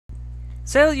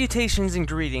Salutations and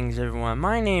greetings everyone,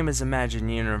 my name is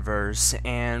ImagineUniverse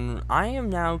and I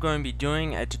am now going to be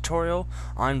doing a tutorial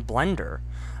on Blender.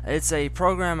 It's a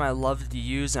program I love to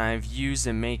use and I've used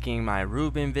in making my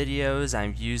Rubin videos,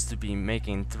 I've used to be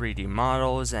making 3D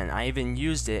models, and I even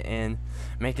used it in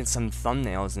making some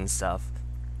thumbnails and stuff.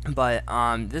 But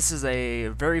this is a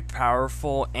very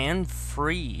powerful and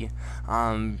free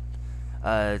 3D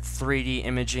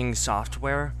imaging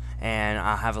software, and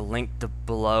I'll have a link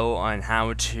below on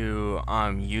how to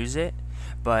use it.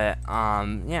 But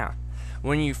yeah,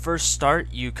 when you first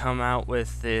start, you come out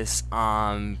with this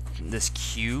this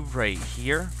cube right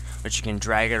here, which you can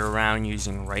drag it around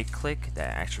using right click.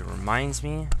 That actually reminds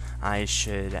me, I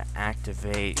should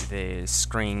activate the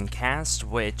Screencast,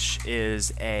 which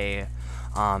is a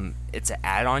it's an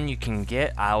add-on you can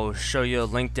get. I'll show you a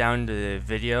link down to the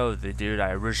video of the dude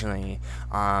I originally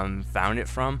found it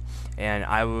from, and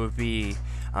I will be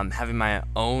having my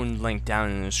own link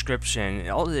down in the description.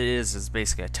 All it is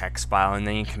basically a text file, and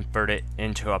then you convert it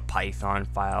into a Python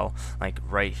file, like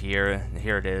right here.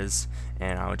 Here it is,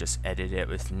 and I'll just edit it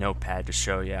with Notepad to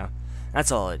show you.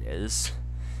 That's all it is.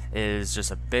 It is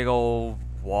just a big old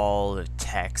wall of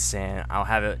text, and I'll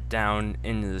have it down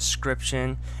in the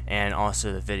description, and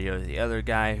also the video of the other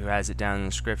guy who has it down in the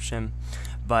description.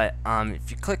 But if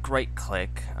you click right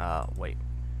click, wait,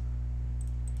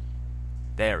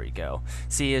 there we go.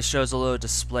 See, it shows a little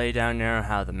display down there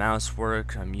how the mouse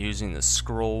works. I'm using the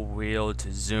scroll wheel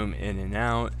to zoom in and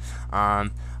out.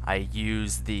 I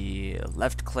use the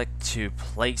left click to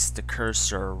place the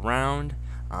cursor around.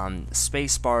 The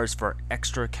space bars for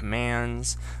extra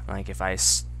commands, like if I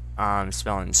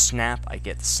spell in snap, I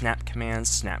get the snap command,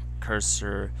 snap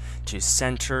cursor to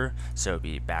center, so it'll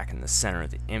be back in the center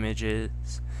of the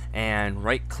images, and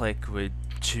right click would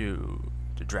to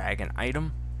drag an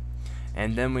item.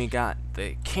 And then we got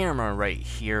the camera right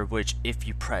here, which if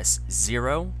you press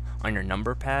 0 on your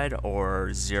number pad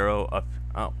or 0 up,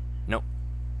 oh nope,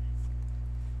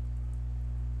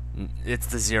 it's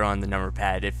the 0 on the number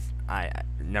pad. If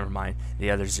never mind, the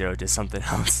other 0 did something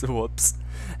else. Whoops.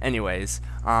 Anyways,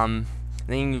 then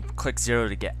you click 0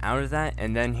 to get out of that,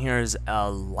 and then here's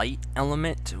a light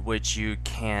element which you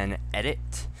can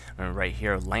edit. Right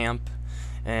here, lamp,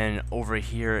 and over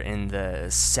here in the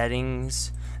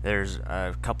settings, there's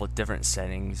a couple different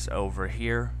settings over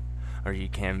here, or you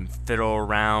can fiddle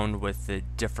around with the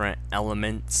different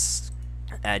elements,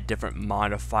 add different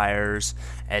modifiers,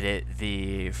 edit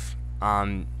the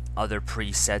other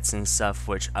presets and stuff,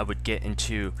 which I would get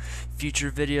into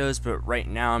future videos, but right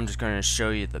now I'm just going to show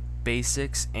you the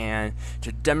basics. And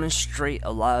to demonstrate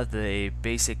a lot of the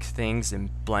basic things in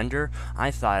Blender,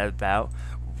 I thought about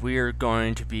we're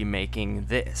going to be making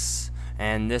this.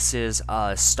 And this is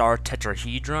a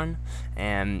Star-Tetrahedron,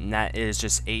 and that is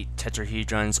just 8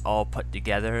 tetrahedrons all put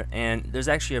together. And there's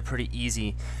actually a pretty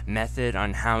easy method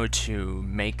on how to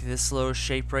make this little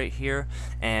shape right here,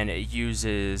 and it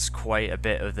uses quite a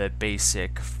bit of the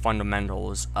basic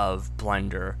fundamentals of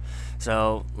Blender.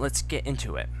 So let's get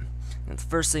into it. And the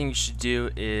first thing you should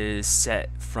do is set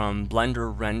from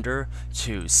Blender render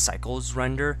to cycles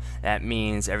render. That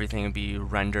means everything will be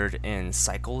rendered in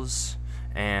cycles.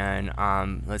 And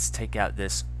let's take out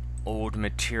this old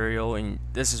material, and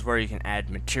this is where you can add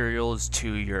materials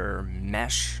to your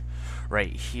mesh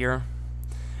right here,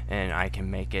 and I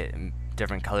can make it in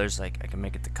different colors. Like I can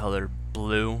make it the color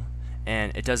blue,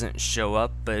 and it doesn't show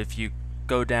up, but if you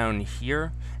go down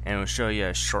here, and it will show you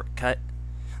a shortcut.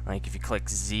 Like if you click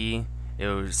Z, it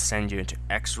will send you into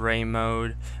X-ray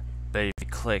mode, but if you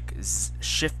click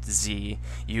Shift Z,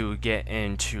 you get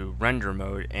into render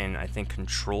mode, and I think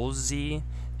Control Z,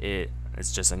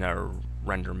 it's just another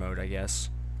render mode, I guess.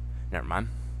 Never mind.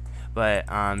 But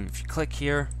if you click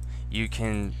here, you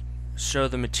can show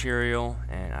the material,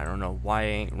 and I don't know why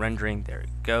it ain't rendering. There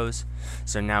it goes.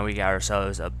 So now we got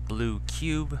ourselves a blue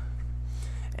cube,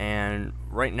 and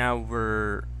right now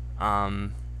we're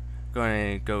going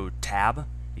to go tab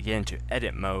to get into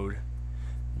edit mode.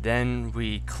 Then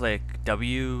we click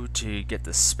W to get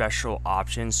the special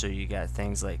options, so you got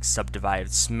things like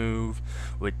subdivide smooth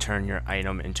would turn your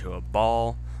item into a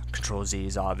ball. Control Z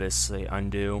is obviously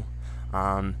undo.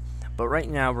 But right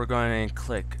now we're going to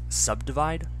click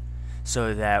subdivide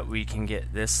so that we can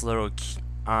get this little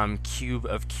cube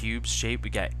of cubes shape. We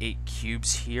got 8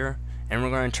 cubes here, and we're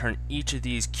going to turn each of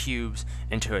these cubes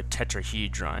into a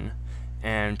tetrahedron.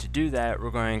 And to do that,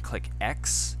 we're going to click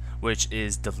X, which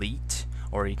is delete,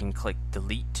 or you can click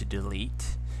delete to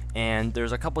delete. And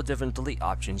there's a couple different delete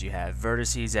options. You have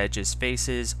vertices, edges,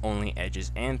 faces, only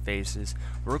edges and faces.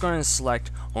 We're going to select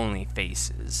only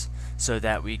faces so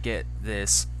that we get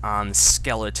this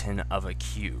skeleton of a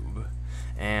cube.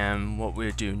 And what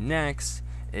we'll do next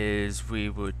is we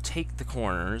would take the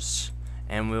corners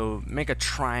and we'll make a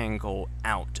triangle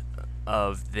out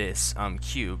of this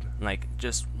cube. Like,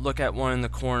 just look at one in the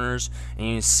corners and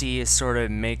you see it sort of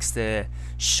makes the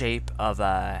shape of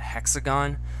a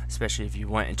hexagon. Especially if you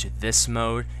went into this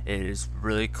mode, it is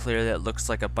really clear that it looks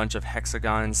like a bunch of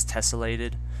hexagons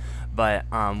tessellated. But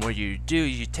what you do,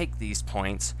 you take these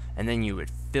points and then you would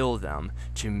fill them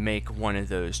to make one of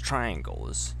those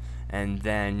triangles. And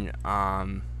then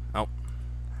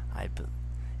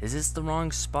is this the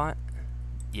wrong spot?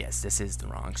 Yes, this is the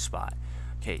wrong spot.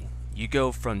 Okay, you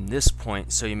go from this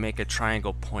point, so you make a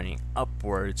triangle pointing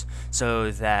upwards,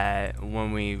 so that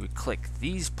when we click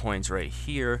these points right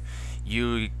here,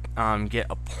 you get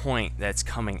a point that's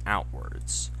coming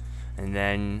outwards. And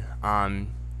then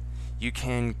you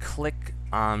can click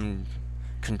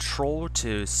Control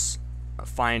to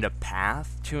find a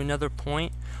path to another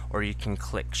point, or you can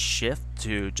click Shift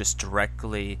to just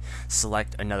directly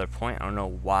select another point. I don't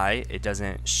know why it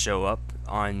doesn't show up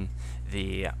on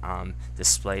the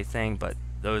display thing, but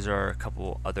those are a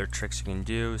couple other tricks you can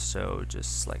do. So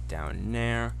just select down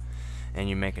there and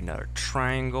you make another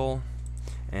triangle,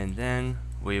 and then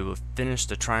we will finish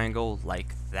the triangle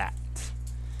like that.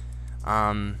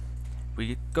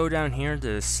 We go down here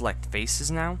to select faces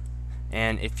now,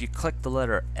 and if you click the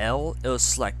letter L, it'll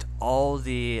select all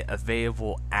the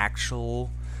available actual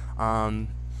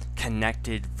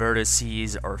connected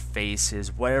vertices or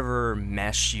faces, whatever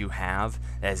mesh you have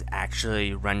that is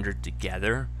actually rendered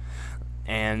together.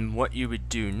 And what you would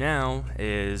do now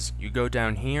is you go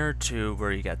down here to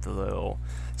where you got the little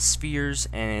spheres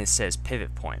and it says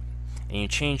pivot point, and you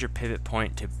change your pivot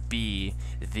point to be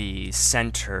the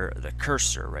center, the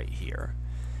cursor right here.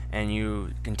 And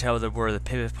you can tell that where the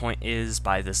pivot point is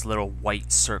by this little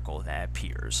white circle that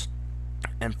appears.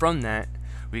 And from that,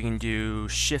 we can do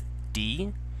Shift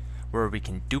D, where we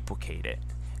can duplicate it,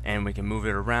 and we can move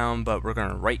it around, but we're going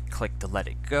to right click to let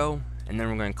it go, and then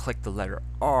we're going to click the letter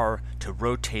R to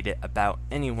rotate it about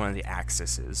any one of the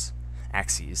axes,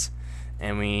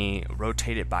 and we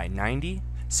rotate it by 90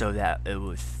 so that it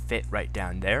would fit right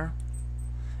down there.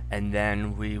 And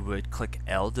then we would click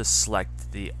L to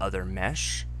select the other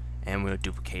mesh, and we'll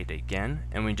duplicate it again,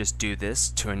 and we just do this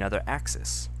to another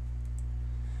axis,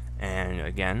 and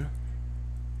again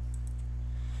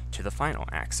to the final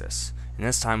axis. And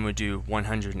this time we'll do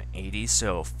 180 so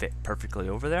it'll fit perfectly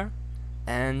over there.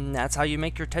 And that's how you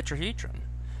make your tetrahedron.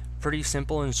 Pretty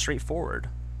simple and straightforward.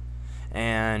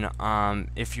 And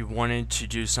if you wanted to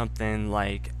do something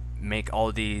like make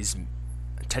all these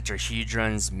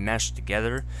tetrahedrons mesh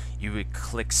together, you would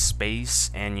click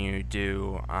space and you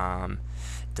do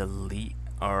delete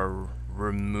or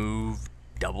remove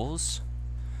doubles.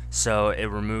 So it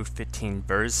removed 15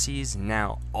 vertices.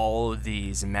 Now all of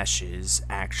these meshes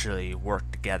actually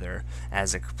work together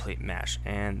as a complete mesh,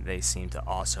 and they seem to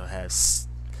also have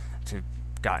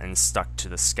gotten stuck to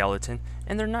the skeleton,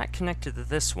 and they're not connected to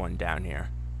this one down here.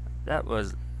 That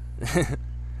was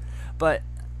but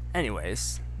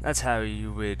anyways, that's how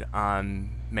you would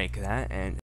make that.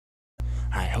 And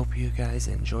I hope you guys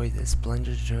enjoyed this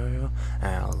Blender tutorial,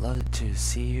 and I'd love to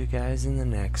see you guys in the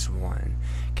next one.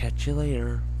 Catch you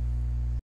later.